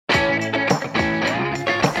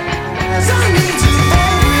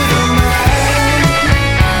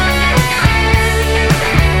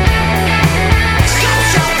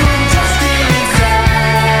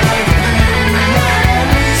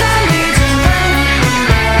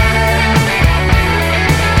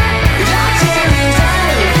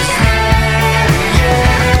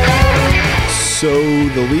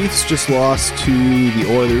Leafs just lost to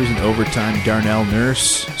the Oilers in overtime. Darnell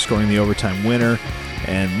Nurse scoring the overtime winner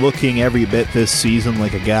and looking every bit this season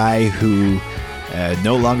like a guy who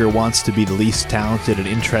no longer wants to be the least talented and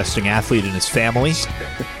interesting athlete in his family.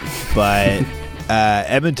 But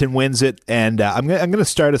Edmonton wins it, and I'm going to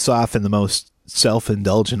start us off in the most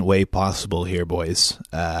self-indulgent way possible here, boys,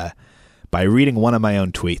 by reading one of my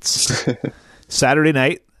own tweets. Saturday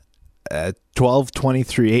night at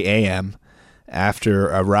 12:23 a.m., after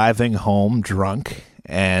arriving home drunk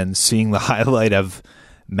and seeing the highlight of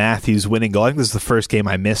Matthews winning goal. I think this is the first game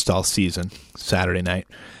I missed all season, Saturday night.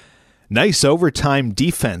 Nice overtime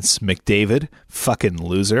defense, McDavid. Fucking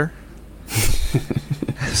loser.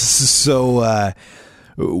 So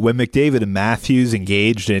when McDavid and Matthews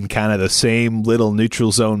engaged in kind of the same little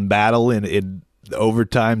neutral zone battle in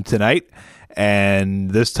overtime tonight,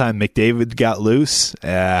 and this time McDavid got loose,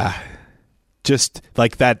 just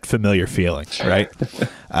like that familiar feeling, right?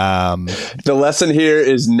 The lesson here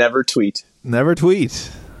is never tweet. Never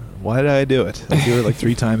tweet. Why did I do it? I do it like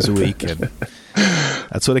 3 times a week, and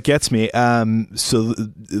that's what it gets me. So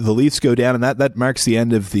the Leafs go down, and that marks the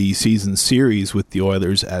end of the season series with the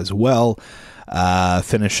Oilers as well,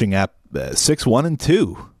 finishing up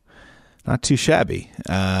 6-1-2. Not too shabby.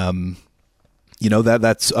 That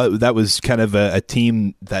was kind of a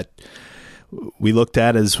team that we looked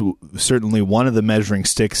at as certainly one of the measuring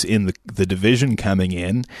sticks in the division coming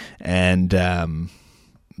in, and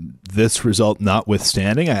this result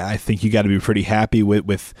notwithstanding, I think you got to be pretty happy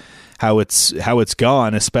with how it's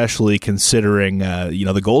gone, especially considering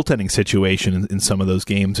the goaltending situation in some of those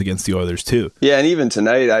games against the Oilers too. Yeah, and even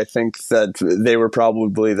tonight, I think that they were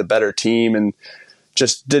probably the better team and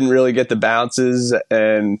just didn't really get the bounces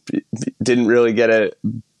and didn't really get a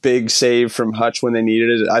big save from Hutch when they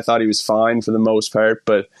needed it. I thought he was fine for the most part,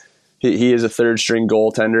 but he is a third string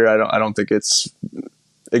goaltender. I don't think it's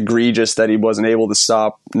egregious that he wasn't able to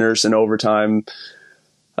stop Nurse in overtime.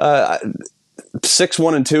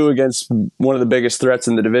 6-1-2 against one of the biggest threats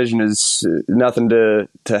in the division is nothing to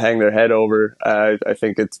hang their head over. I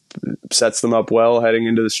think it sets them up well heading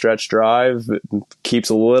into the stretch drive. It keeps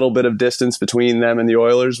a little bit of distance between them and the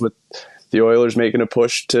Oilers, with the Oilers making a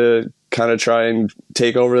push to kind of try and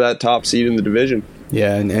take over that top seed in the division.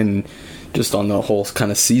 Yeah, and just on the whole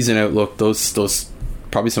kind of season outlook, those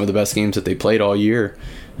probably some of the best games that they played all year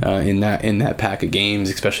in that pack of games,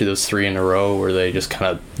 especially those 3 in a row where they just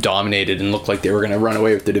kind of dominated and looked like they were going to run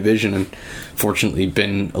away with the division. And fortunately,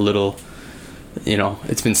 been a little,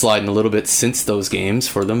 it's been sliding a little bit since those games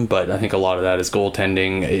for them. But I think a lot of that is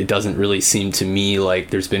goaltending. It doesn't really seem to me like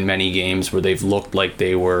there's been many games where they've looked like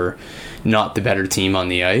they were not the better team on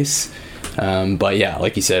the ice. But yeah,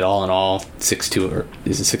 like you said, all in all, 6-2, or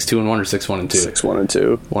is it 6-2-1 or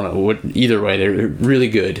 6-1-2? 6-1-2. Either way, they're really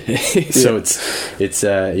good. So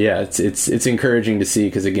it's encouraging to see,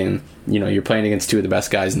 because again, you're playing against 2 of the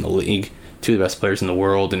best guys in the league, 2 of the best players in the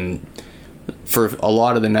world, and for a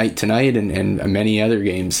lot of the night tonight and many other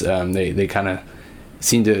games, they kind of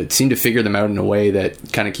seem to figure them out in a way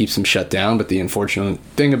that kind of keeps them shut down. But the unfortunate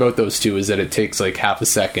thing about those 2 is that it takes like half a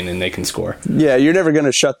second and they can score. Yeah, you're never going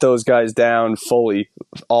to shut those guys down fully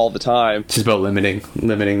all the time. It's just about limiting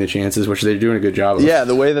the chances, which they're doing a good job of. Yeah,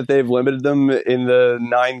 the way that they've limited them in the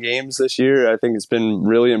 9 games this year, I think it's been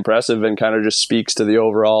really impressive and kind of just speaks to the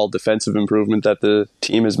overall defensive improvement that the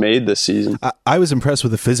team has made this season. I was impressed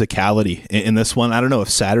with the physicality in this one. I don't know if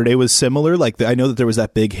Saturday was similar. Like, I know that there was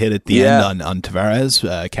that big hit at the end on Tavares,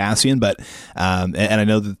 Cassian, but and I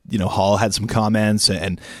know that Hall had some comments,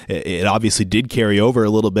 and it obviously did carry over a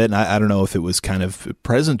little bit. And I don't know if it was kind of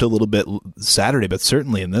present a little bit Saturday, but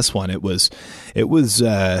certainly in this one it was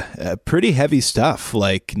pretty heavy stuff.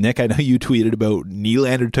 Like, Nick, I know you tweeted about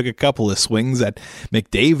Nylander took a couple of swings at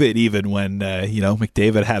McDavid, even when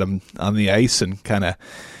McDavid had him on the ice and kind of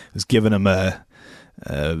was giving him a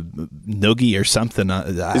noogie or something.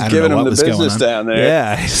 He's giving him the business down there.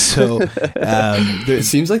 Yeah, so it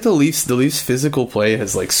seems like the Leafs physical play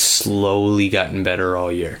has like slowly gotten better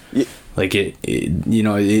all year. Yeah. Like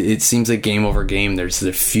it seems like game over game, there's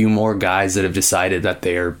a few more guys that have decided that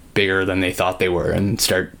they are bigger than they thought they were and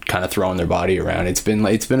start kind of throwing their body around. It's been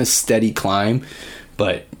a steady climb,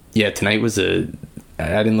 but yeah, tonight was I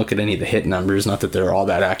didn't look at any of the hit numbers, not that they're all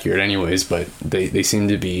that accurate anyways, but they seem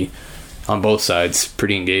to be on both sides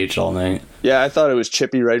pretty engaged all night. Yeah, I thought it was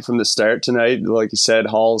chippy right from the start tonight. Like you said,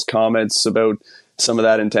 Hall's comments about some of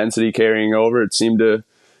that intensity carrying over, it seemed to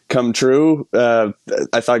come true. I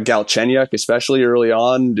thought Galchenyuk, especially early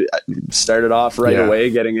on, started off right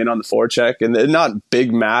away, getting in on the forecheck, and not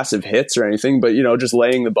big, massive hits or anything, but just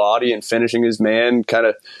laying the body and finishing his man, kind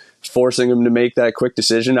of forcing him to make that quick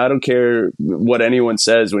decision. I don't care what anyone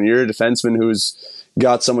says. When you're a defenseman who's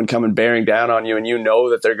got someone coming bearing down on you and you know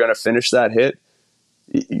that they're going to finish that hit,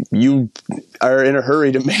 you are in a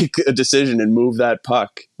hurry to make a decision and move that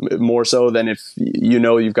puck more so than if you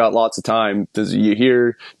know you've got lots of time. Because you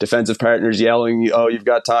hear defensive partners yelling, "Oh, you've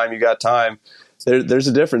got time, you got time." There's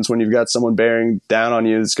a difference when you've got someone bearing down on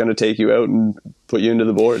you that's going to take you out and put you into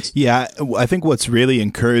the boards. Yeah, I think what's really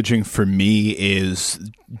encouraging for me is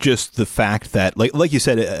just the fact that, like you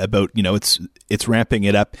said about, it's ramping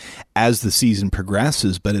it up as the season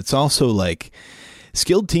progresses, but it's also like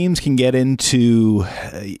skilled teams can get into,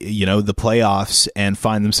 the playoffs and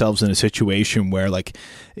find themselves in a situation where, like,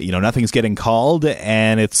 nothing's getting called,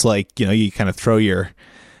 and it's like, you kind of throw your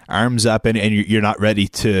arms up and you're not ready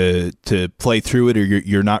to play through it, or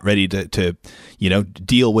you're not ready to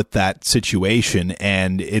deal with that situation.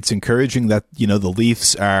 And it's encouraging that, the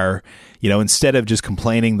Leafs are, instead of just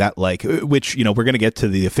complaining that, like, which, we're going to get to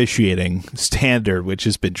the officiating standard, which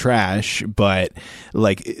has been trash, but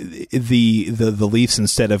like the Leafs,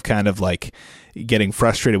 instead of kind of like getting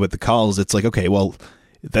frustrated with the calls, it's like, okay, well,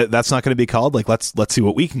 that's not going to be called. Like, let's see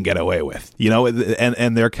what we can get away with,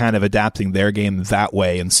 and they're kind of adapting their game that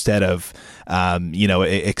way instead of,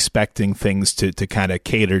 expecting things to kind of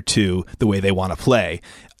cater to the way they want to play.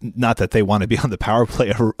 Not that they want to be on the power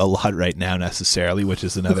play a lot right now necessarily, which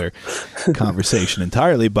is another conversation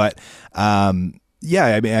entirely. But, it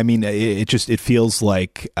feels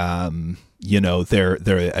like,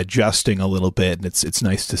 they're adjusting a little bit, and it's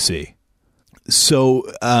nice to see. So,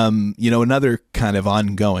 another kind of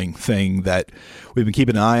ongoing thing that we've been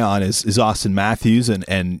keeping an eye on is Auston Matthews.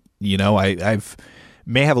 And I've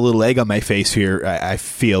may have a little egg on my face here, I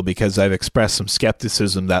feel, because I've expressed some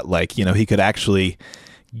skepticism that, like, he could actually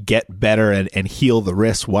get better and heal the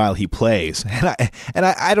wrist while he plays. And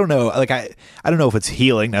I don't know, like, I don't know if it's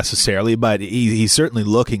healing necessarily, but he's certainly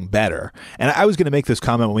looking better. And I was going to make this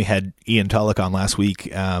comment when we had Ian Tulloch on last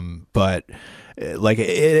week, but like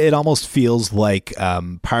it almost feels like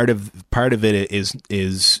part of it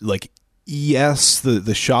is like, yes,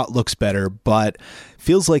 the shot looks better, but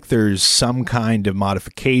feels like there's some kind of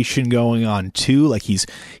modification going on too. Like he's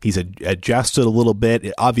adjusted a little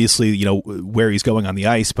bit, obviously, where he's going on the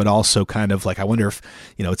ice, but also kind of like, I wonder if,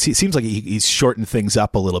 it seems like he's shortened things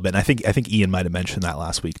up a little bit. And I think Ian might have mentioned that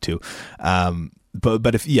last week too.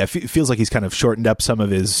 But it feels like he's kind of shortened up some of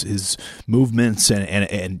his movements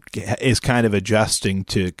and is kind of adjusting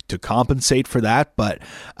to compensate for that. But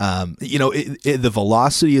the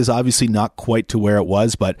velocity is obviously not quite to where it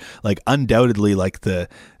was, but like undoubtedly, like the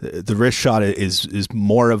wrist shot is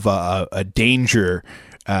more of a danger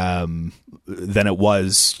than it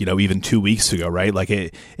was, even 2 weeks ago, right? Like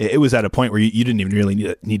it was at a point where you didn't even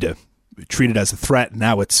really need to treat it as a threat.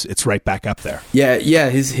 Now it's right back up there. Yeah.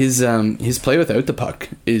 His play without the puck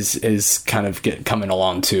is kind of coming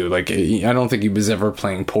along too. Like, I don't think he was ever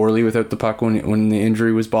playing poorly without the puck when the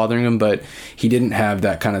injury was bothering him, but he didn't have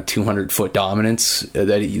that kind of 200-foot dominance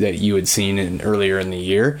that you had seen earlier in the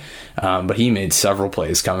year. But he made several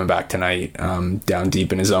plays coming back tonight, down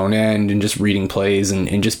deep in his own end, and just reading plays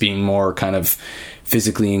and just being more kind of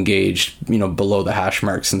physically engaged, below the hash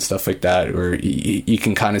marks and stuff like that, where you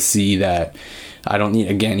can kind of see that.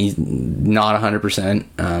 He's not 100%,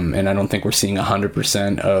 and I don't think we're seeing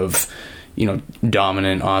 100% of,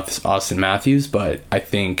 dominant Auston Matthews, but I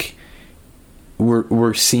think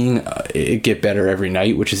we're seeing it get better every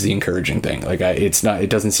night, which is the encouraging thing. Like, it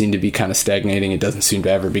doesn't seem to be kind of stagnating. It doesn't seem to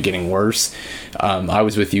ever be getting worse. I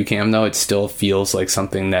was with you, Cam, though. It still feels like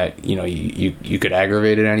something that, you could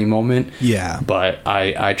aggravate at any moment. Yeah. But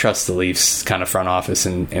I trust the Leafs kind of front office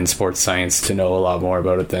and sports science to know a lot more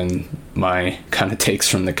about it than my kind of takes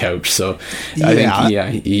from the couch. So yeah. I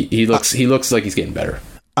think, he looks like he's getting better.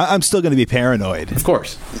 I'm still going to be paranoid. Of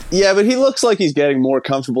course. Yeah, but he looks like he's getting more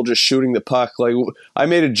comfortable just shooting the puck. Like, I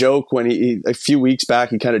made a joke when he a few weeks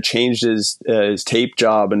back, he kind of changed his tape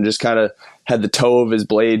job and just kind of had the toe of his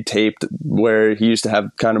blade taped where he used to have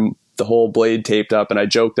kind of the whole blade taped up. And I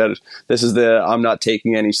joked that this is the I'm not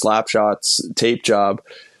taking any slap shots tape job.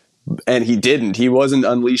 And he didn't. He wasn't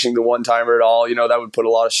unleashing the one-timer at all. That would put a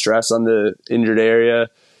lot of stress on the injured area.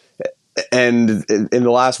 And in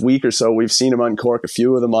the last week or so, we've seen him uncork a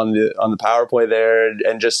few of them on the power play there,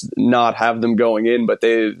 and just not have them going in. But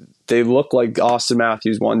they look like Auston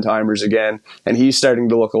Matthews one-timers again, and he's starting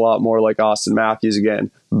to look a lot more like Auston Matthews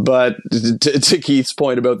again. But to Keith's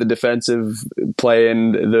point about the defensive play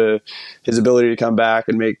and his ability to come back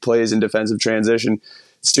and make plays in defensive transition,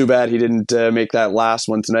 it's too bad he didn't make that last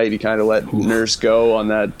one tonight. He kind of let Nurse go on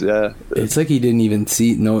that. It's like he didn't even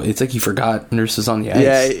see. No, it's like he forgot Nurse was on the ice.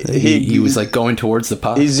 Yeah, he was like going towards the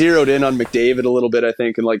puck. He zeroed in on McDavid a little bit, I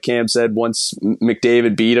think, and like Cam said, once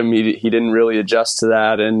McDavid beat him, he didn't really adjust to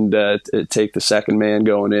that and take the second man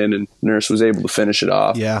going in, and Nurse was able to finish it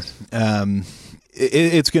off. Yeah.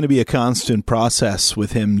 It's going to be a constant process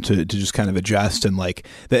with him to just kind of adjust, and like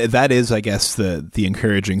that is, I guess, the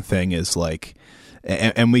encouraging thing is like,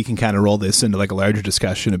 and we can kind of roll this into like a larger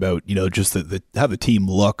discussion about, you know, just the how the team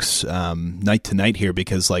looks night to night here,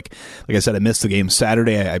 because like I said, I missed the game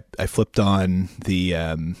Saturday. I flipped on the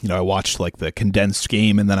you know, I watched like the condensed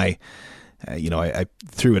game, and then I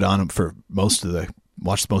threw it on for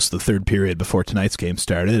watched most of the third period before tonight's game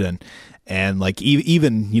started, and like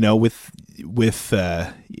even, you know, with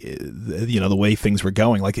you know, the way things were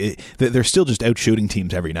going, like they're still just out shooting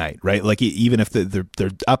teams every night, right? Like even if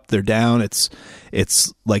they're up, they're down, it's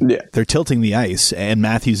like they're tilting the ice, and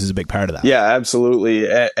Matthews is a big part of that. Yeah, absolutely.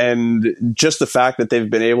 And just the fact that they've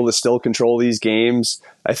been able to still control these games,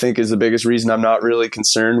 I think, is the biggest reason I'm not really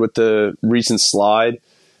concerned with the recent slide.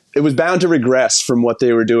 It was bound to regress from what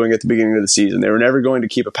they were doing at the beginning of the season. They were never going to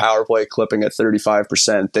keep a power play clipping at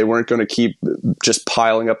 35%. They weren't going to keep just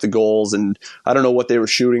piling up the goals. And I don't know what they were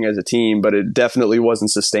shooting as a team, but it definitely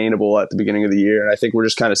wasn't sustainable at the beginning of the year. And I think we're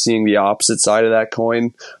just kind of seeing the opposite side of that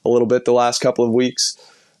coin a little bit the last couple of weeks.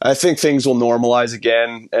 I think things will normalize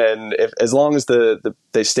again, and as long as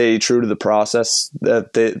they stay true to the process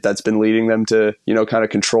that's been leading them to, you know, kind of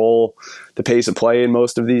control the pace of play in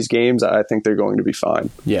most of these games, I think they're going to be fine.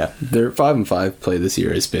 Yeah, their 5-5 play this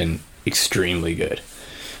year has been extremely good,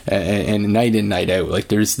 and night in, night out.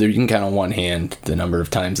 Like you can count on one hand the number of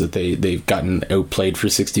times that they've gotten outplayed for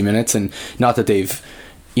 60 minutes, and not that they've,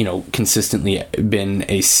 you know, consistently been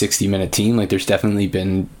a 60-minute team. Like there's definitely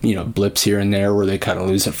been, you know, blips here and there where they kind of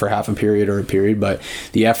lose it for half a period or a period, but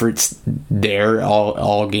the effort's there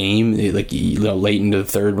all game. Like, you know, late into the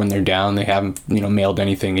third when they're down, they haven't, you know, mailed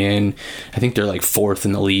anything in. I think they're like fourth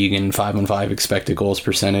in the league in 5-on-5 expected goals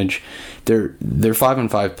percentage. Their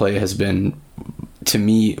 5-on-5 play has been, to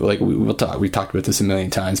me, like we talked about this a million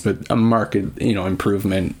times, but a marked, you know,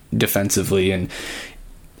 improvement defensively. And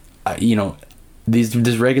you know, this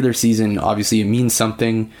regular season, obviously it means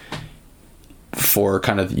something for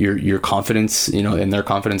kind of your confidence, you know, and their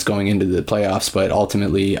confidence going into the playoffs. But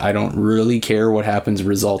ultimately, I don't really care what happens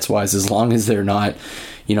results wise, as long as they're not,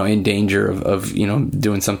 you know, in danger of, you know,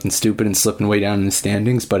 doing something stupid and slipping way down in the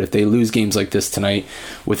standings. But if they lose games like this tonight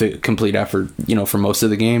with a complete effort, you know, for most of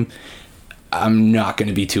the game, I'm not going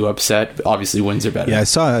to be too upset. Obviously, wins are better. Yeah, I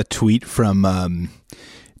saw a tweet from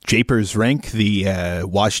Japers Rank, the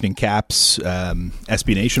Washington Caps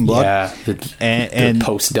SB Nation blog. Yeah, and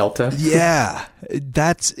post Delta. Yeah,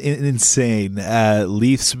 that's insane.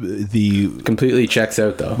 Leafs, the completely checks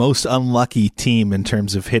out though. Most unlucky team in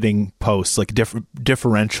terms of hitting posts, like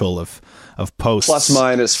differential of posts. Plus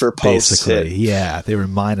minus for posts. Basically, hit. Yeah, they were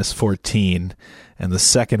minus 14, and the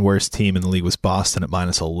second worst team in the league was Boston at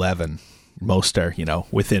minus 11. Most are, you know,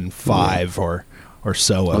 within 5 or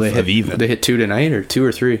so of even. They hit 2 tonight, or 2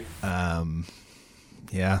 or 3.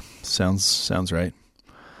 Yeah, sounds right.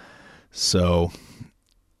 So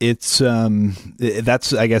it's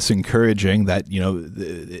that's, I guess, encouraging that, you know,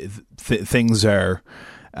 things are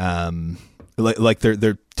like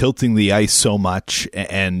they're tilting the ice so much,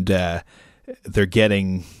 and they're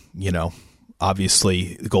getting, you know,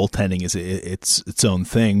 obviously goaltending is its own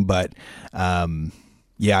thing, but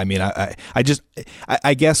yeah, I mean,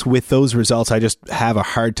 I guess with those results, I just have a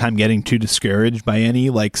hard time getting too discouraged by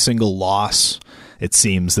any like single loss, it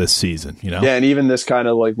seems, this season, you know? Yeah, and even this kind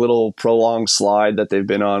of like little prolonged slide that they've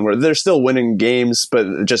been on, where they're still winning games,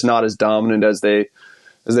 but just not as dominant as they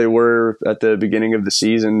were at the beginning of the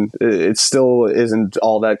season. It still isn't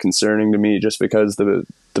all that concerning to me, just because the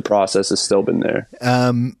process has still been there.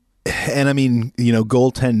 And I mean, you know,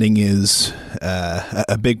 goaltending is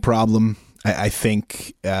a big problem. I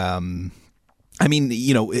think, I mean,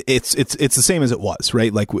 you know, it's the same as it was,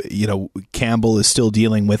 right? Like, you know, Campbell is still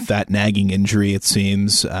dealing with that nagging injury, it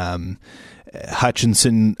seems.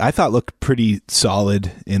 Hutchinson, I thought, looked pretty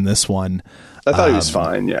solid in this one. I thought he was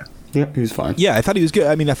fine, yeah. Yeah, he was fine. Yeah, I thought he was good.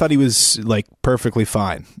 I mean, I thought he was, like, perfectly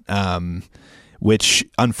fine, which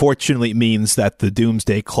unfortunately means that the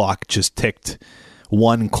doomsday clock just ticked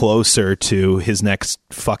one closer to his next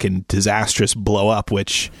fucking disastrous blow up,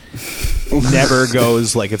 which never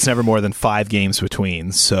goes, like, it's never more than 5 games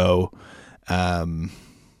between. So,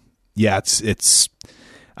 yeah, it's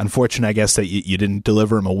unfortunate, I guess, that you didn't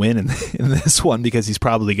deliver him a win in this one, because he's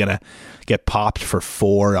probably going to get popped for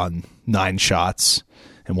 4 on 9 shots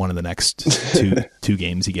in one of the next two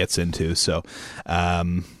games he gets into. So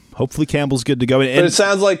hopefully Campbell's good to go. But it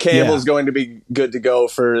sounds like Campbell's going to be good to go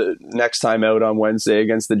for next time out on Wednesday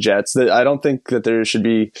against the Jets. I don't think that there should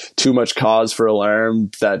be too much cause for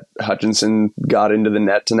alarm that Hutchinson got into the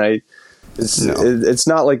net tonight. It's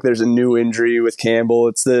not like there's a new injury with Campbell.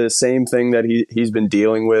 It's the same thing that he's been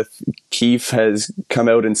dealing with. Keefe has come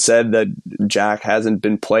out and said that Jack hasn't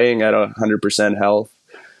been playing at 100% health.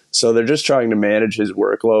 So they're just trying to manage his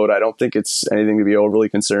workload. I don't think it's anything to be overly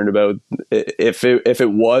concerned about. If it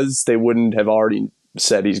was, they wouldn't have already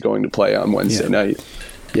said he's going to play on Wednesday night.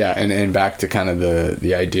 Yeah, and back to kind of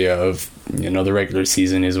the idea of, the regular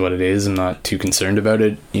season is what it is. I'm not too concerned about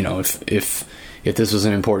it. If this was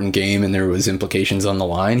an important game and there was implications on the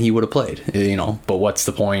line, he would have played, but what's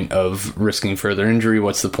the point of risking further injury?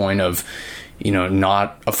 What's the point of,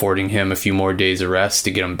 not affording him a few more days of rest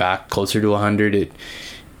to get him back closer to 100?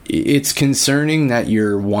 It's concerning that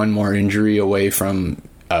you're one more injury away from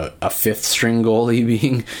a fifth string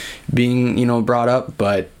goalie being brought up,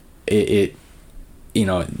 but you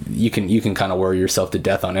can kind of worry yourself to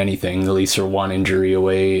death on anything. The Leafs are one injury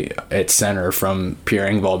away at center from Pierre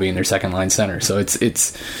Engvall being their second line center. So it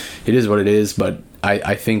is what it is. But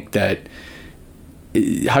I think that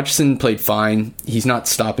Hutchinson played fine. He's not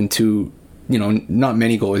stopping two. Not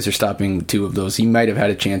many goalies are stopping two of those. He might have had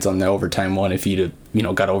a chance on the overtime one if he'd have,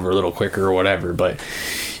 got over a little quicker or whatever. But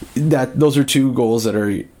those are two goals that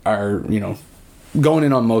are going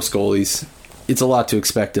in on most goalies. It's a lot to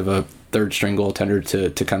expect of a third string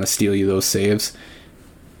goaltender to kind of steal you those saves.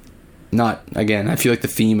 Not again. I feel like the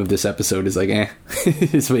theme of this episode is like,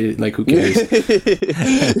 it's like, who cares?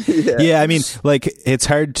 Yeah, I mean, like, it's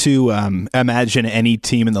hard to imagine any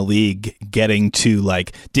team in the league getting to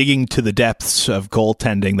digging to the depths of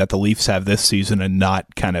goaltending that the Leafs have this season and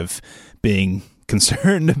not kind of being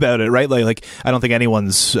concerned about it, right? Like I don't think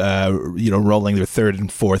anyone's rolling their third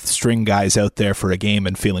and fourth string guys out there for a game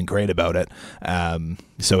and feeling great about it.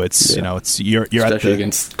 So it's you're especially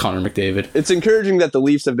against Connor McDavid. It's encouraging that the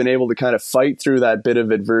Leafs have been able to kind of fight through that bit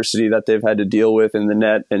of adversity that they've had to deal with in the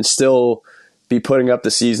net and still be putting up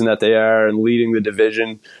the season that they are and leading the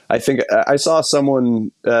division. I think I saw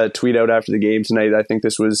someone tweet out after the game tonight. I think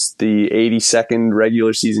this was the 82nd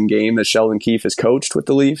regular season game that Sheldon Keefe has coached with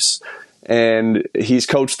the Leafs. And he's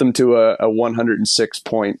coached them to a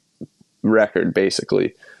 106-point record,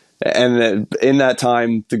 basically. And in that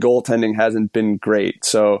time, the goaltending hasn't been great.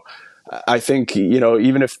 So I think,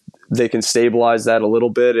 even if they can stabilize that a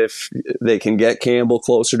little bit, if they can get Campbell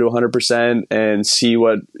closer to 100% and see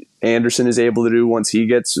what Anderson is able to do once he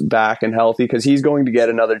gets back and healthy, because he's going to get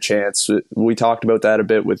another chance. We talked about that a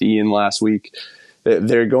bit with Ian last week.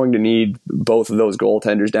 They're going to need both of those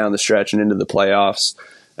goaltenders down the stretch and into the playoffs.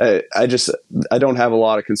 I don't have a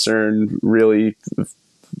lot of concern really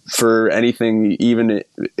for anything, even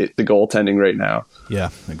the goaltending right now. Yeah,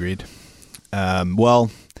 agreed. Well,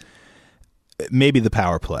 maybe the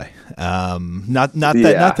power play. Not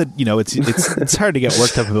that it's hard to get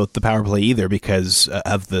worked up about the power play either because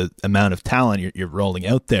of the amount of talent you're rolling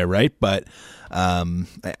out there, right? But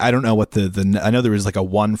I don't know what I know there was like a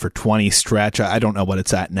 1 for 20 stretch. I don't know what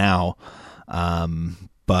it's at now,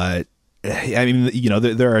 but. I mean,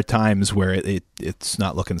 there are times where it's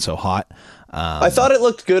not looking so hot. I thought it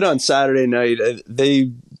looked good on Saturday night.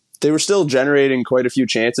 They were still generating quite a few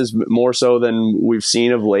chances, more so than we've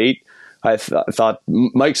seen of late. I thought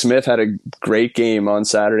Mike Smith had a great game on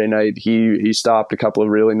Saturday night. He stopped a couple of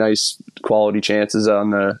really nice quality chances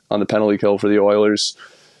on the penalty kill for the Oilers.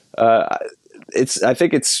 I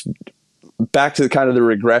think it's back to kind of the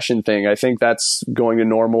regression thing. I think that's going to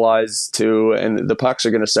normalize too, and the pucks are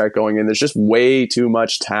going to start going in. There's just way too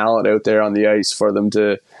much talent out there on the ice for them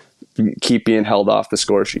to keep being held off the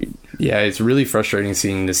score sheet. Yeah, it's really frustrating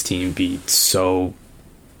seeing this team be so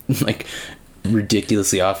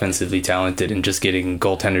ridiculously offensively talented and just getting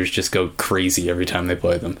goaltenders just go crazy every time they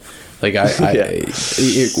play them.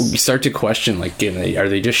 You start to question, are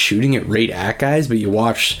they just shooting it right at guys? But you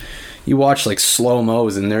watch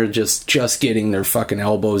slow-mos and they're just getting their fucking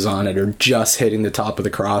elbows on it or just hitting the top of the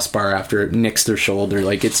crossbar after it nicks their shoulder.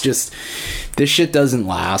 This shit doesn't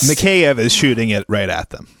last. Mikheyev is shooting it right at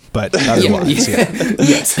them. But otherwise,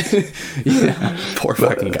 yes. Yeah. Poor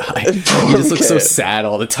fucking guy. He just looks so sad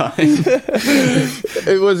all the time.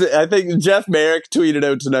 I think Jeff Merrick tweeted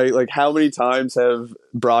out tonight, how many times have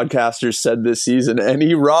broadcasters said this season, and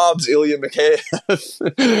he robs Ilya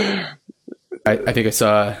Mikheyev. I think I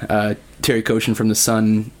saw Terry Koshin from The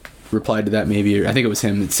Sun replied to that, maybe, or I think it was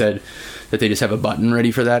him that said that they just have a button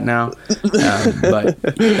ready for that now. But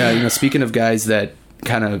speaking of guys that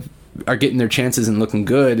kind of are getting their chances and looking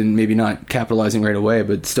good and maybe not capitalizing right away,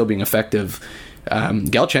 but still being effective.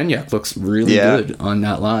 Galchenyuk looks really good on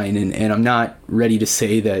that line, and I'm not ready to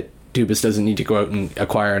say that Dubas doesn't need to go out and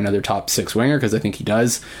acquire another top 6 winger, because I think he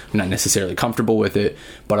does. I'm not necessarily comfortable with it,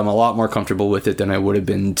 but I'm a lot more comfortable with it than I would have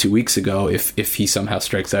been 2 weeks ago if he somehow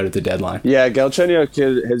strikes out at the deadline. Yeah,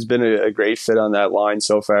 Galchenyuk has been a great fit on that line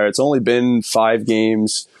so far. It's only been 5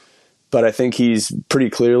 games, but I think he's pretty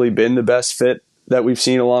clearly been the best fit that we've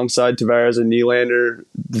seen alongside Tavares and Nylander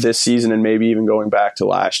this season, and maybe even going back to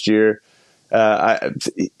last year.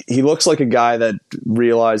 He looks like a guy that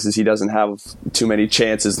realizes he doesn't have too many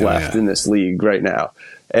chances left in this league right now.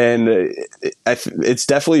 And it's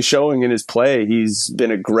definitely showing in his play. He's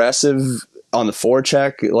been aggressive on the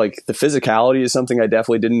forecheck. Like, the physicality is something I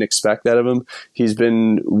definitely didn't expect out of him. He's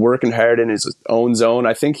been working hard in his own zone.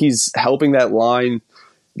 I think he's helping that line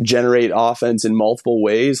generate offense in multiple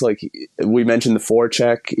ways. Like we mentioned, the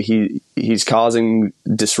forecheck, he's causing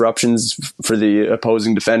disruptions for the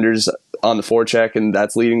opposing defenders on the forecheck, and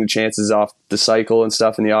that's leading to chances off the cycle and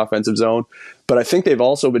stuff in the offensive zone. But I think they've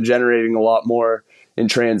also been generating a lot more in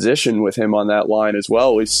transition with him on that line as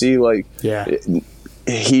well. We see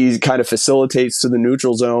he kind of facilitates to the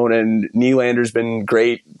neutral zone, and Nylander's been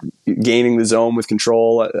great gaining the zone with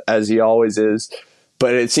control, as he always is.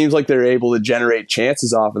 But it seems like they're able to generate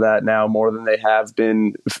chances off of that now more than they have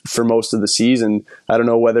been for most of the season. I don't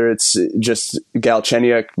know whether it's just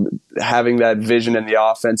Galchenyuk having that vision and the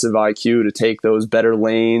offensive IQ to take those better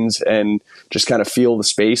lanes and just kind of feel the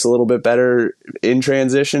space a little bit better in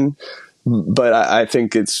transition. But I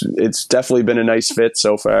think it's definitely been a nice fit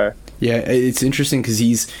so far. Yeah, it's interesting because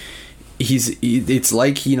it's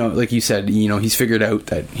like, like you said, he's figured out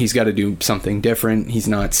that he's got to do something different. He's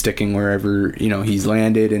not sticking wherever, he's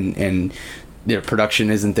landed, and their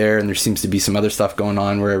production isn't there, and there seems to be some other stuff going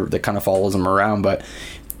on where that kind of follows him around. But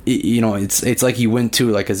it's like he went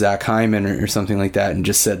to like a Zach Hyman or something like that and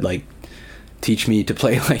just said, like, teach me to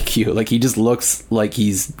play like you. Like, he just looks like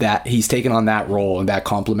he's taken on that role and that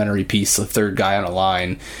complementary piece, the third guy on a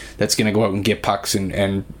line that's going to go out and get pucks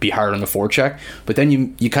and be hard on the forecheck. But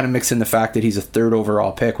then you kind of mix in the fact that he's a 3rd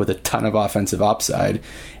overall pick with a ton of offensive upside,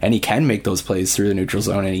 and he can make those plays through the neutral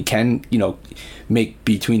zone, and he can, make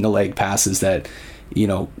between the leg passes that,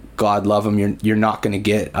 God love him, you're not going to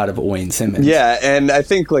get out of a Wayne Simmons. Yeah, and I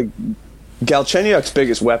think Galchenyuk's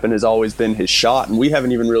biggest weapon has always been his shot, and we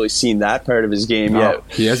haven't even really seen that part of his game yet.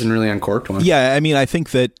 He hasn't really uncorked one. Yeah, I mean, I think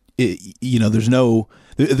that there's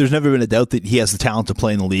never been a doubt that he has the talent to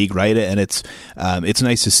play in the league, right? And it's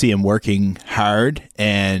nice to see him working hard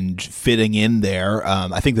and fitting in there.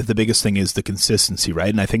 I think that the biggest thing is the consistency, right?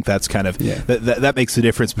 And I think that's kind of that makes the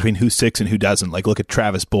difference between who sticks and who doesn't. Like, look at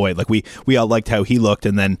Travis Boyd. Like, we all liked how he looked,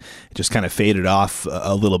 and then it just kind of faded off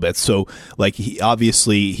a little bit. So, like,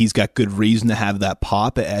 he's got good reason to have that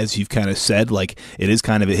pop, as you've kind of said. Like, it is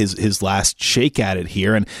kind of his last shake at it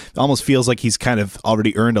here, and it almost feels like he's kind of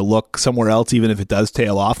already earned a look somewhere else, even if it does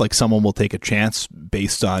tail off. Like, someone will take a chance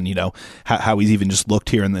based on how he's even just looked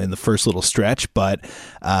here in the first little stretch. But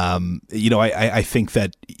I think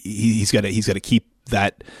that he's got to keep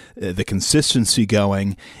that the consistency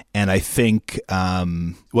going. And I think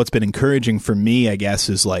what's been encouraging for me, I guess,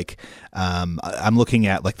 is I'm looking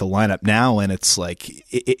at the lineup now, and it's like,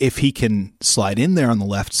 if he can slide in there on the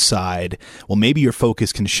left side, well, maybe your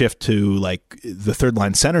focus can shift to the third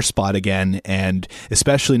line center spot again. And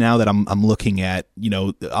especially now that I'm looking at,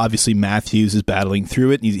 obviously Matthews is battling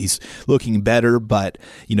through it, and he's looking better, but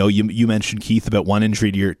you mentioned, Keith, about one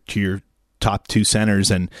injury to your top 2 centers,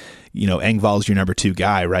 and Engvall's your number 2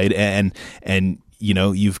 guy, right? And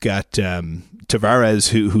you've got Tavares,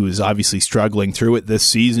 who is obviously struggling through it this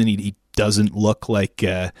season. He doesn't look like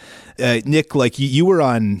Nick. Like, you were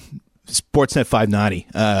on Sportsnet 590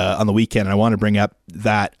 on the weekend, and I want to bring up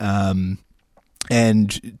that. And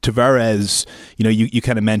Tavares, you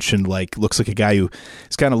kind of mentioned, looks like a guy who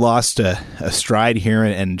has kind of lost a stride here,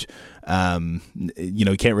 and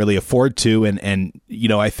he can't really afford to. And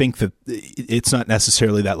I think that it's not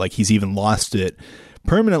necessarily that he's even lost it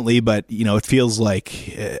permanently, but it feels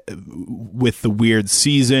like with the weird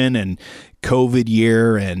season and COVID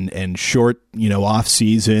year and short off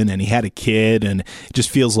season, and he had a kid, and it just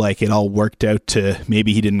feels like it all worked out to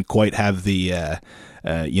maybe he didn't quite have the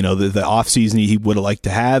the off season he would have liked to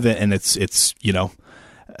have, and it's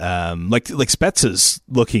like Spezza's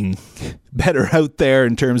looking better out there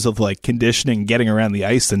in terms of conditioning, getting around the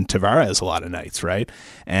ice than Tavares a lot of nights, right?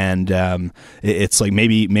 And it's like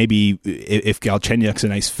maybe if Galchenyuk's a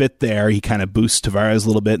nice fit there, he kind of boosts Tavares a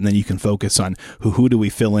little bit, and then you can focus on who do we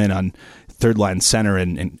fill in on third line center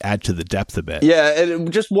and add to the depth a bit. Yeah,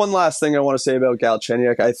 and just one last thing I want to say about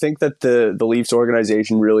Galchenyuk. I think that the Leafs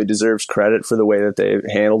organization really deserves credit for the way that they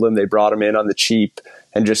handled him. They brought him in on the cheap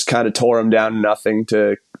and just kind of tore him down to nothing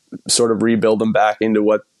to sort of rebuild him back into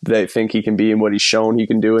what they think he can be and what he's shown he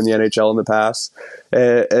can do in the NHL in the past.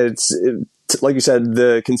 Like you said,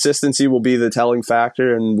 the consistency will be the telling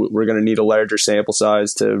factor, and we're going to need a larger sample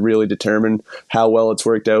size to really determine how well it's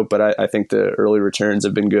worked out. But I think the early returns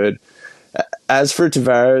have been good. As for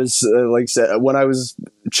Tavares, like I said, when I was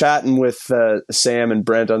chatting with Sam and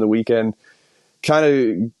Brent on the weekend, kind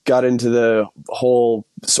of got into the whole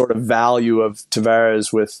sort of value of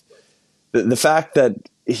Tavares with the fact that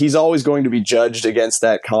he's always going to be judged against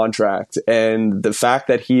that contract, and the fact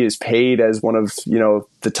that he is paid as one of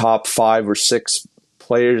the top 5 or 6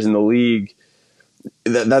 players in the league,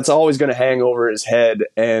 that's always going to hang over his head.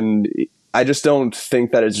 And I just don't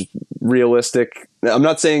think that it's realistic. I'm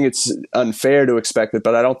not saying it's unfair to expect it,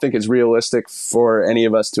 but I don't think it's realistic for any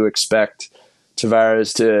of us to expect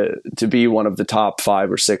Tavares to be one of the top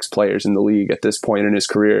 5 or 6 players in the league at this point in his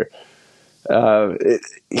career.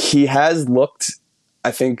 He has looked,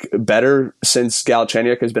 I think, better since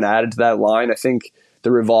Galchenyuk has been added to that line. I think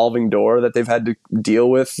the revolving door that they've had to deal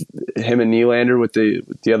with, him and Nylander with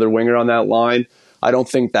the other winger on that line, I don't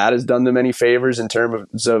think that has done them any favors in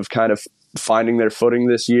terms of kind of finding their footing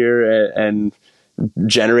this year and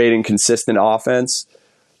generating consistent offense.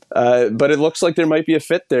 But it looks like there might be a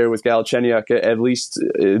fit there with Galchenyuk, at least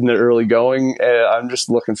in the early going. I'm just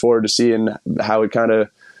looking forward to seeing how it kind of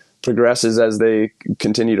progresses as they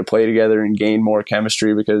continue to play together and gain more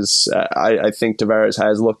chemistry, because I think Tavares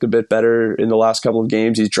has looked a bit better in the last couple of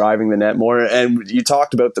games. He's driving the net more. And you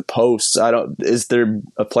talked about the posts. Is there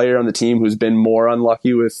a player on the team who's been more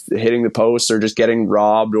unlucky with hitting the posts or just getting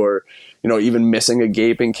robbed or even missing a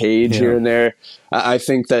gaping cage here and there? I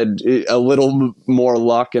think that a little more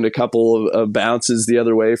luck and a couple of bounces the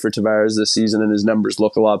other way for Tavares this season, and his numbers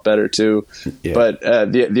look a lot better too. Yeah. But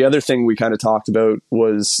the other thing we kind of talked about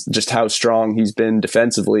was just how strong he's been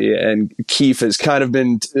defensively, and Keefe has kind of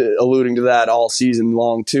been alluding to that all season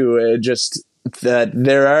long too. Just that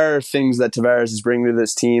there are things that Tavares is bringing to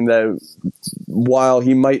this team that, while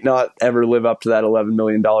he might not ever live up to that $11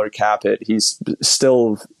 million cap hit, he's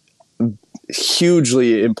still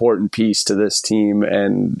hugely important piece to this team,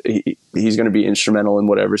 and he's going to be instrumental in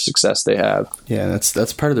whatever success they have. Yeah,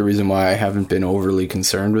 that's part of the reason why I haven't been overly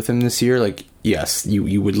concerned with him this year. Like, yes,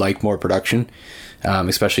 you would like more production,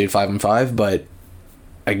 especially at 5-on-5, but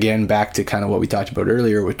again, back to kind of what we talked about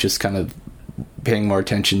earlier, with just kind of paying more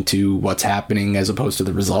attention to what's happening as opposed to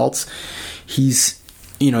the results. He's,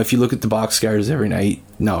 if you look at the box scores every night,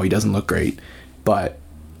 no, he doesn't look great, but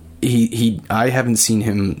I haven't seen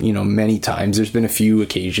him, many times. There's been a few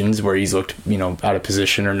occasions where he's looked, out of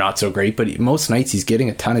position or not so great, but most nights he's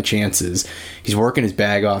getting a ton of chances. He's working his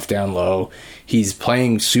bag off down low. He's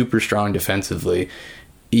playing super strong defensively.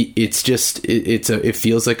 It's just, it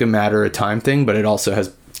feels like a matter of time thing, but it also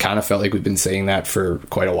has kind of felt like we've been saying that for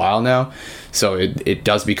quite a while now. So it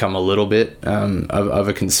does become a little bit of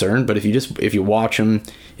a concern. But if you watch him,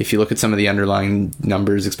 if you look at some of the underlying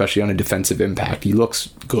numbers, especially on a defensive impact, he looks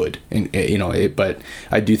good. And but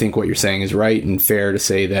I do think what you're saying is right and fair to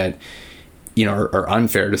say that, or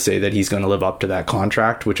unfair to say that he's going to live up to that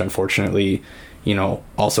contract, which unfortunately,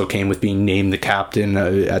 also came with being named the captain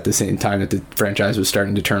at the same time that the franchise was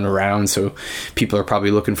starting to turn around. So people are probably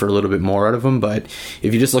looking for a little bit more out of him. But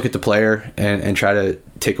if you just look at the player and try to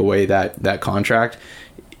take away that contract,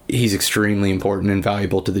 he's extremely important and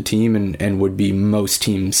valuable to the team and would be most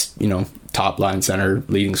teams, top line center,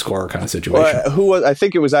 leading scorer kind of situation. Well, I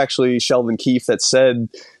think it was actually Sheldon Keefe that said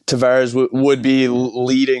Tavares would be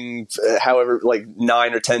leading however like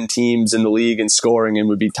 9 or 10 teams in the league in scoring and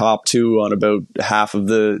would be top 2 on about half of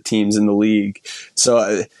the teams in the league.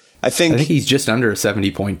 So I think he's just under a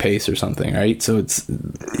 70-point pace or something, right? So it's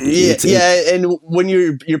and when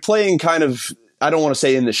you're playing kind of, I don't want to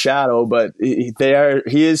say in the shadow, but he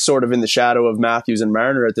is sort of in the shadow of Matthews and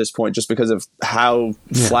Marner at this point, just because of how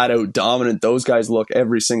flat out dominant those guys look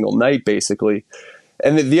every single night, basically.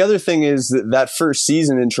 And the other thing is that first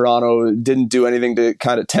season in Toronto didn't do anything to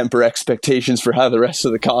kind of temper expectations for how the rest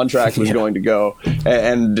of the contract was going to go.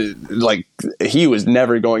 And like, he was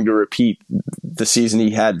never going to repeat the season he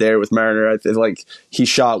had there with Marner. I feel like he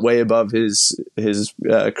shot way above his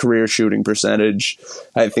career shooting percentage.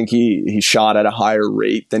 I think he shot at a higher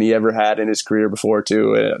rate than he ever had in his career before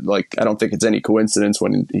too. I don't think it's any coincidence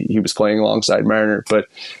when he was playing alongside Marner, but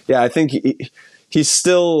yeah, I think he's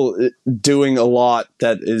still doing a lot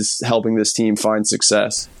that is helping this team find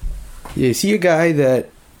success. Yeah, is he a guy that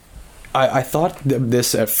I thought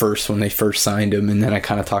this at first when they first signed him, and then I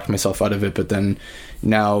kind of talked myself out of it. But then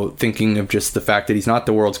now thinking of just the fact that he's not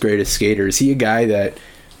the world's greatest skater, is he a guy that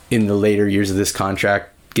in the later years of this contract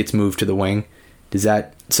gets moved to the wing? Is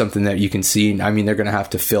that something that you can see? I mean, they're going to have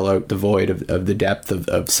to fill out the void of the depth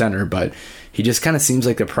of center, but he just kind of seems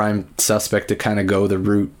like the prime suspect to kind of go the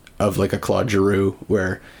route of like a Claude Giroux,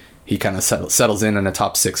 where he kind of settles in a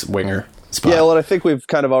top six winger spot. Yeah, well, I think we've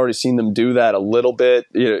kind of already seen them do that a little bit,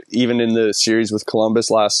 even in the series with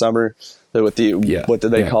Columbus last summer. With the what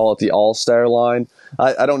did they call it? The All-Star line.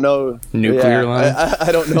 I don't know. Nuclear line.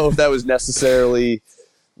 I don't know if that was necessarily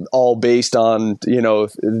all based on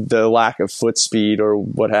the lack of foot speed or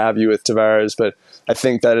what have you with Tavares, but I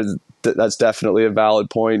think that's definitely a valid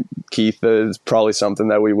point, Keith. It's probably something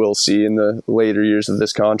that we will see in the later years of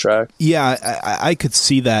this contract. Yeah, I could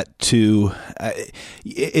see that too.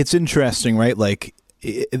 It's interesting, right? Like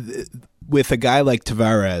with a guy like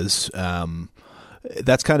Tavares,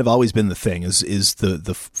 that's kind of always been the thing is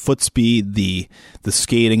the foot speed, the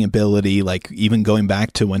skating ability, like even going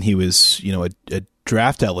back to when he was, a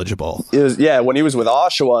draft eligible. When he was with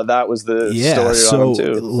Oshawa, that was the story on him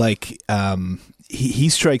too. Like, he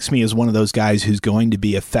strikes me as one of those guys who's going to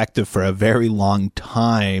be effective for a very long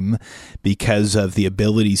time because of the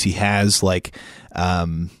abilities he has, like,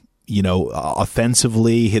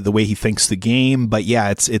 offensively, the way he thinks the game. But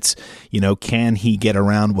yeah, it's can he get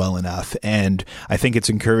around well enough? And I think it's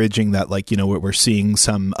encouraging that, like, we're seeing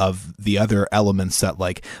some of the other elements that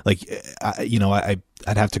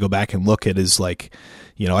I'd have to go back and look at is like,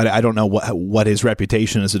 I don't know what his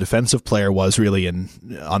reputation as a defensive player was really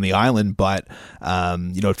on the island, but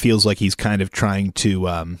it feels like he's kind of trying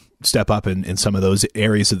to step up in some of those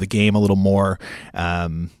areas of the game a little more,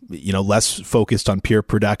 less focused on pure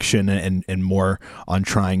production and more on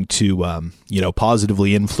trying to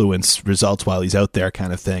positively influence results while he's out there,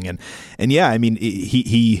 kind of thing. And yeah, I mean,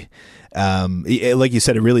 he like you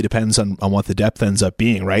said, it really depends on what the depth ends up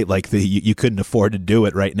being, right? Like you couldn't afford to do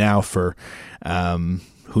it right now for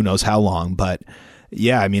who knows how long, but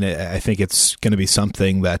yeah, I mean, I think it's going to be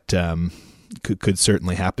something that could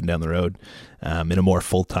certainly happen down the road in a more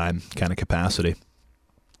full-time kind of capacity.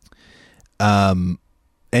 And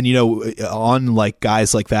on like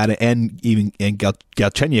guys like that, and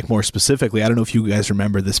Galchenyuk more specifically, I don't know if you guys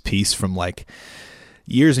remember this piece from like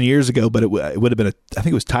years and years ago, but it would have been I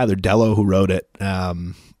think it was Tyler Dello who wrote it,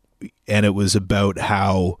 and it was about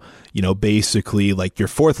how basically like your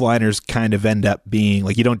fourth liners kind of end up being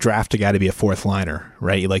like, you don't draft a guy to be a fourth liner,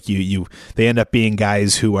 right? Like they end up being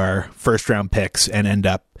guys who are first round picks and end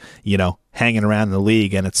up hanging around in the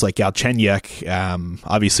league. And it's like Galchenyuk,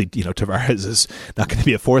 obviously Tavares is not going to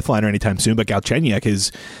be a fourth liner anytime soon, but Galchenyuk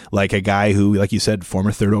is like a guy who, like you said,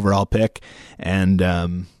 former third overall pick, and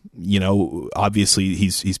obviously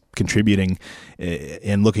he's contributing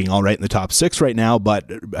and looking all right in the top six right now, but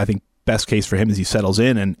I think best case for him is he settles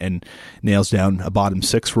in and nails down a bottom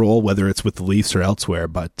six role, whether it's with the Leafs or elsewhere.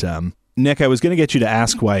 But Nick, I was going to get you to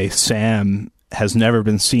ask why Sam has never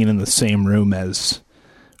been seen in the same room as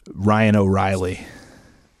Ryan O'Reilly.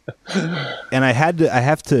 And I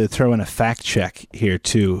have to throw in a fact check here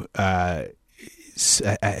too. I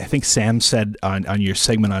think Sam said on your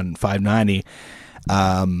segment on 590,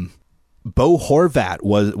 Bo Horvat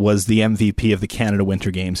was the MVP of the Canada Winter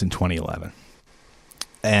Games in 2011.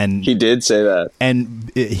 And he did say that.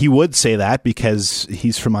 And he would say that because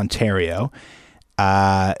he's from Ontario.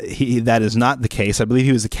 That is not the case. I believe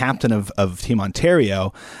he was the captain of Team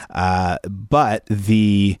Ontario, but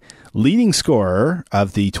the leading scorer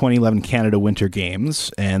of the 2011 Canada Winter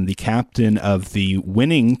Games and the captain of the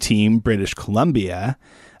winning team, British Columbia,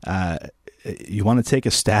 you want to take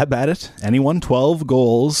a stab at it? Anyone? 12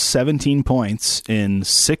 goals, 17 points in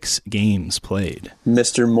 6 games played.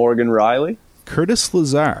 Mr. Morgan Riley? Curtis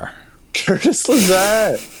Lazar. Curtis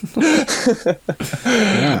Lazar.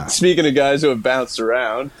 Yeah. Speaking of guys who have bounced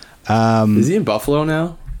around. Is he in Buffalo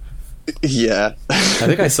now? Yeah. I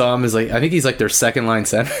think I saw him as I think he's like their second line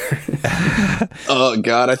center. Oh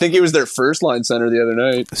God. I think he was their first line center the other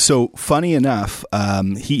night. So funny enough,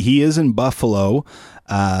 he is in Buffalo.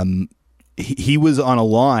 He was on a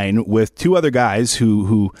line with 2 other guys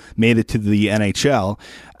who made it to the NHL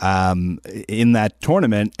in that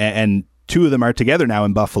tournament, and 2 of them are together now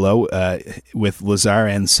in Buffalo, with Lazar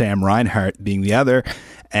and Sam Reinhart being the other.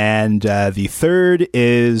 And the third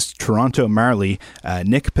is Toronto Marley,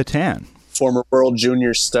 Nick Petan. Former World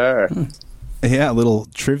Junior star. Yeah, a little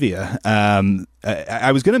trivia.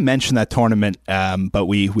 I was going to mention that tournament, but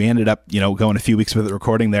we ended up, going a few weeks with the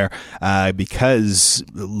recording there because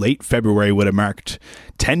late February would have marked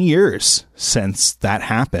 10 years since that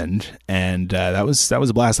happened, and that was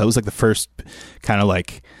a blast. That was like the first kind of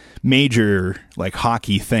like major like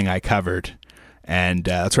hockey thing I covered, and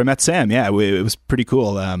that's where I met Sam. Yeah, it was pretty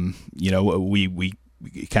cool. We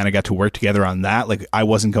kind of got to work together on that. Like, I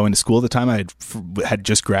wasn't going to school at the time. I had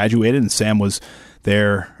just graduated, and Sam was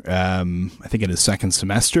there, I think in his second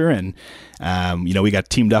semester. And, we got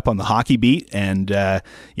teamed up on the hockey beat, and,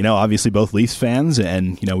 obviously both Leafs fans,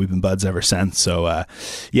 and, we've been buds ever since. So,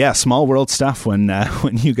 small world stuff when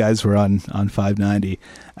you guys were on 590.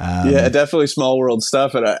 Yeah, definitely small world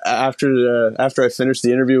stuff. And after I finished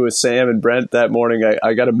the interview with Sam and Brent that morning,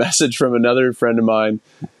 I got a message from another friend of mine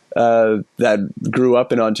that grew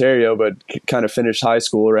up in Ontario but kind of finished high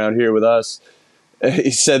school around here with us.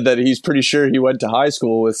 He said that he's pretty sure he went to high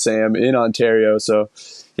school with Sam in Ontario. So,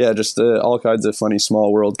 yeah, just all kinds of funny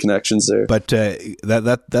small world connections there. But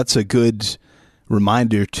that's a good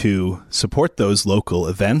reminder to support those local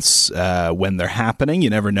events when they're happening. You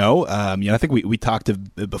never know. I think we talked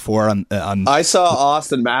before on. I saw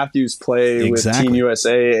Austin Matthews play with Team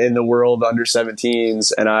USA in the World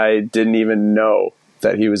Under-17s, and I didn't even know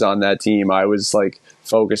that he was on that team. I was like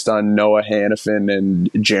focused on Noah Hannafin and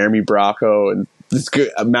Jeremy Bracco, and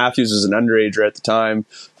Matthews was an underager at the time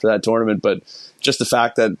for that tournament. But just the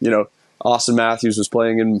fact that Austin Matthews was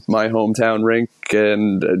playing in my hometown rink,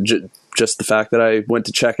 and just the fact that I went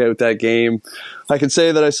to check out that game, I can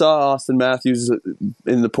say that I saw Austin Matthews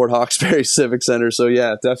in the Port Hawkesbury Civic Center. So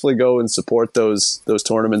yeah, definitely go and support those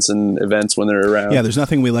tournaments and events when they're around. Yeah, there's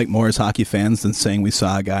nothing we like more as hockey fans than saying we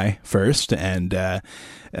saw a guy first, and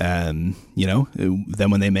then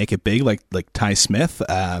when they make it big, like Ty Smith.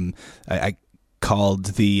 I called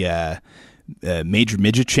the Major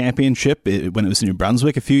Midget Championship when it was in New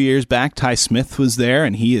Brunswick a few years back. Ty Smith was there,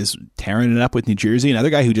 and he is tearing it up with New Jersey. Another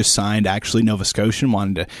guy who just signed, actually, Nova Scotian,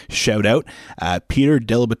 wanted to shout out Peter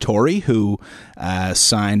Delabatore, who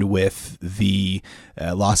signed with the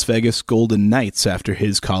Las Vegas Golden Knights after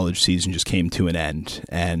his college season just came to an end.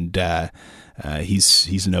 And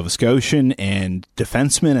he's a Nova Scotian and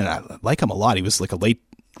defenseman, and I like him a lot. He was like a late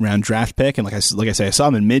round draft pick, and like I say, I saw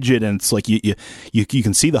him in midget, and it's like you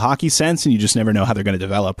can see the hockey sense, and you just never know how they're going to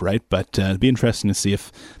develop, right? But it'd be interesting to see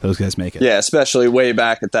if those guys make it. Yeah, especially way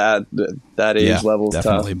back at that age level.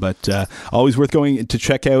 Definitely, tough. But always worth going to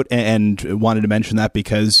check out, and wanted to mention that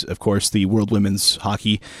because, of course, the World Women's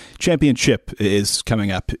Hockey Championship is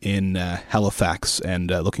coming up in Halifax, and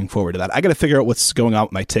looking forward to that. I got to figure out what's going on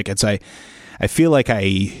with my tickets. I feel like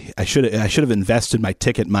I should have invested my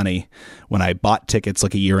ticket money when I bought tickets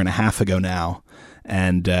like a year and a half ago now,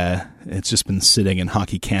 and it's just been sitting in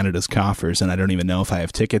Hockey Canada's coffers, and I don't even know if I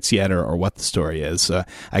have tickets yet or what the story is.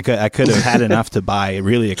 I could have had enough to buy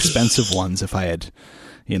really expensive ones if I had,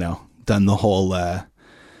 done the whole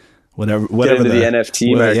whatever the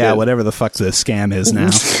NFT market. Yeah, whatever the fuck the scam is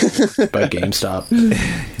now by GameStop.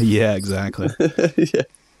 Yeah, exactly. Yeah.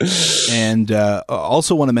 And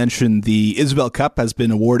also want to mention the Isabel Cup has been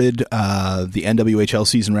awarded. The NWHL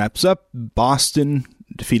season wraps up. Boston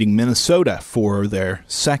defeating Minnesota for their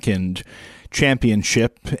second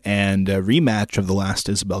championship, and a rematch of the last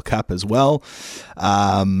Isabel Cup as well.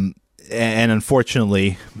 And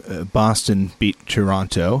unfortunately, Boston beat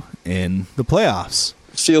Toronto in the playoffs.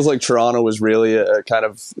 Feels like Toronto was really a kind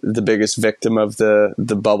of the biggest victim of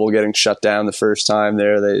the bubble getting shut down the first time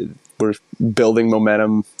there. They were building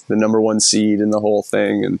momentum, the number one seed in the whole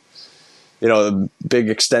thing. And, the big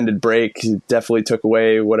extended break definitely took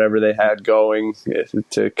away whatever they had going.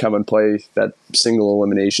 To come and play that single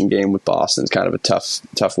elimination game with Boston is kind of a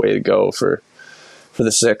tough way to go for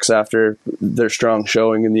the Six after their strong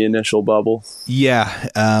showing in the initial bubble. Yeah.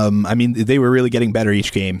 They were really getting better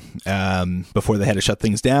each game before they had to shut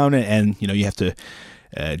things down. And, you have to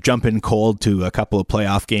jump in cold to a couple of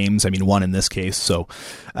playoff games. One in this case. So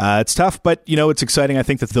it's tough, but, it's exciting. I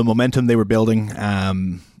think that the momentum they were building,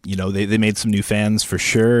 they made some new fans for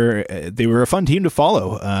sure. They were a fun team to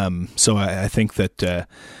follow. So I think that,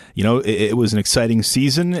 it was an exciting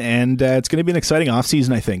season, and it's going to be an exciting off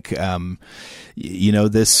season, I think.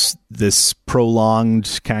 This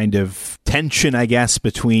prolonged kind of tension, I guess,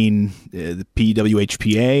 between the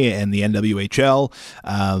PWHPA and the NWHL.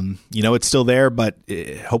 It's still there, but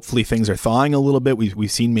hopefully things are thawing a little bit.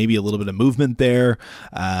 We've seen maybe a little bit of movement there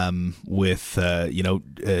with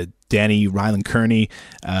Danny Ryland Kearney,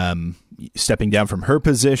 stepping down from her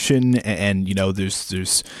position, and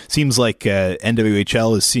there's seems like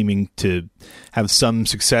NWHL is seeming to have some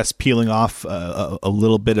success peeling off a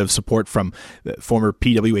little bit of support from former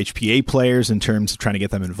PWHPA players in terms of trying to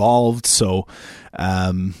get them involved. So,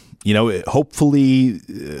 hopefully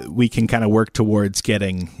we can kind of work towards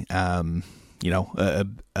getting, a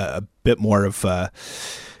bit more of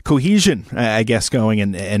cohesion, I guess, going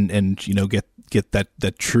and get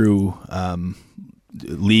that true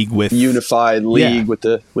league with unified league with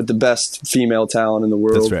the best female talent in the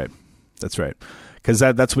world. That's right. Because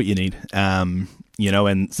that's what you need. And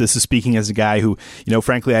this is speaking as a guy who,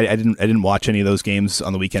 frankly, I didn't watch any of those games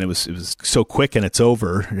on the weekend. It was so quick and it's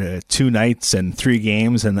over. 2 nights and 3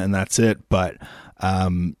 games and that's it. But I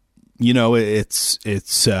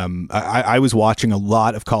was watching a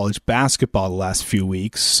lot of college basketball the last few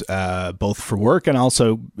weeks, both for work and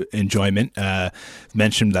also enjoyment.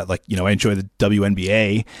 Mentioned that, I enjoy the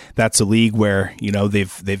WNBA. That's a league where,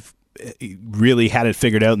 they've really had it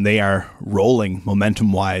figured out and they are rolling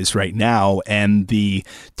momentum wise right now. And the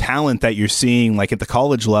talent that you're seeing, at the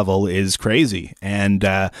college level, is crazy. And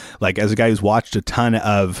as a guy who's watched a ton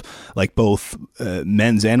of both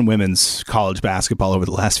men's and women's college basketball over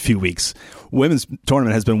the last few weeks, women's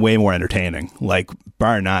tournament has been way more entertaining,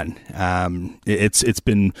 bar none. It's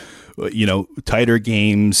been, tighter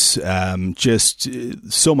games,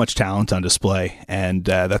 just so much talent on display. And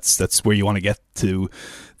that's where you want to get to.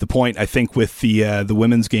 The point, I think, with the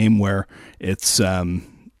women's game, where it's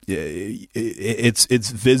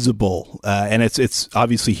visible, and it's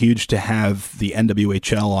obviously huge to have the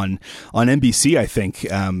NWHL on NBC. I think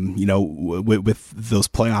with those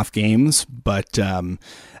playoff games, but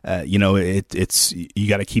it's you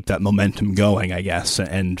got to keep that momentum going, I guess,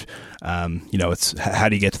 and it's how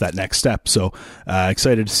do you get to that next step? So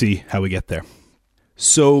excited to see how we get there.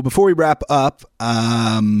 So before we wrap up,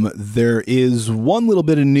 there is one little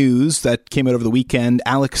bit of news that came out over the weekend.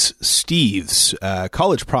 Alex Steeves,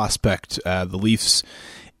 college prospect, the Leafs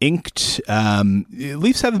inked.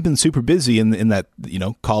 Leafs haven't been super busy in that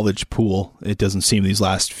college pool. It doesn't seem these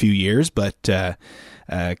last few years, but kind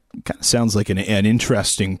of sounds like an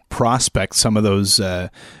interesting prospect. Some of those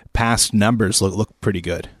past numbers look pretty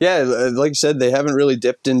good. Yeah, like you said, they haven't really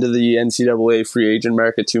dipped into the NCAA free agent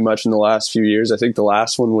market too much in the last few years. I think the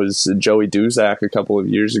last one was Joey Duzak a couple of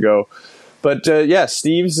years ago. But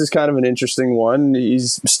Steeves is kind of an interesting one.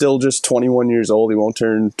 He's still just 21 years old. He won't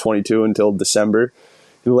turn 22 until December.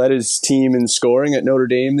 He led his team in scoring at Notre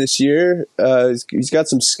Dame this year. He's got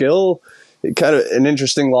some skill. Kind of an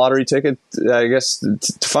interesting lottery ticket, I guess,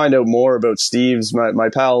 to find out more about Steeves. My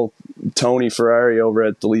pal Tony Ferrari over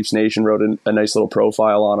at the Leafs Nation wrote a nice little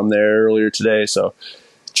profile on him there earlier today. So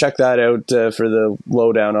check that out for the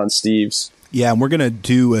lowdown on Steeves. Yeah, and we're going to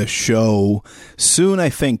do a show soon, I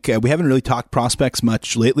think. We haven't really talked prospects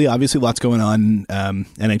much lately. Obviously, lots going on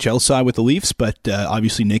NHL side with the Leafs, but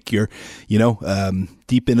obviously, Nick, you're,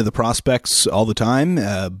 deep into the prospects all the time,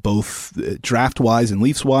 both draft-wise and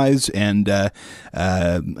Leafs-wise, and, I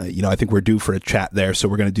think we're due for a chat there, so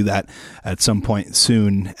we're going to do that at some point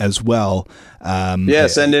soon as well.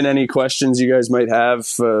 Send in any questions you guys might have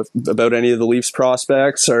about any of the Leafs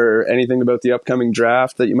prospects or anything about the upcoming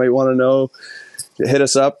draft that you might want to know. Hit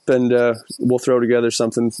us up and we'll throw together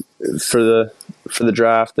something for the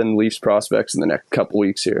draft and Leafs prospects in the next couple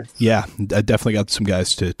weeks here. Yeah, I definitely got some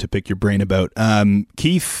guys to pick your brain about.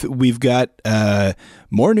 Keith, we've got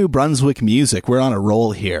more New Brunswick music. We're on a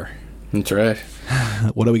roll here. That's right.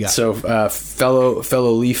 What do we got? So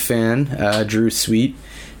fellow Leaf fan, Drew Sweet,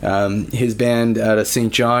 his band out of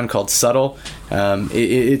St. John called Subtle.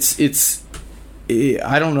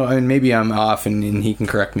 I don't know, maybe I'm off and he can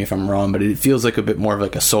correct me if I'm wrong, but it feels like a bit more of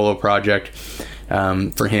a solo project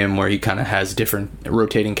for him, where he kind of has different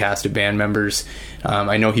rotating cast of band members.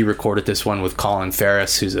 I know he recorded this one with Colin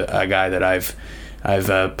Ferris, who's a guy that I've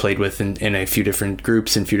played with in a few different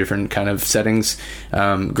groups and a few different kind of settings.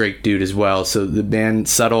 Great dude as well. So the band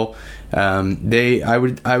Subtle, I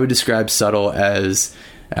would describe Subtle as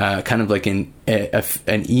kind of like an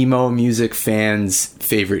emo music fan's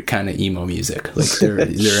favorite kind of emo music. Like they're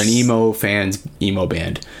an emo fan's emo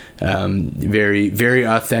band. Very, very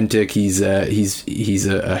authentic. He's a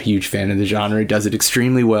huge fan of the genre. He does it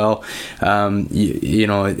extremely well. I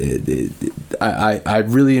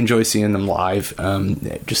really enjoy seeing them live.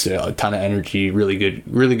 Just a ton of energy, really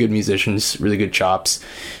good musicians, really good chops.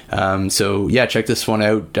 So yeah, check this one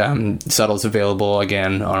out. Subtle's available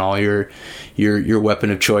again on all your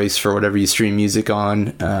weapon of choice for whatever you stream music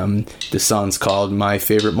on. This song's called My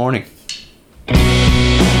Favorite Morning.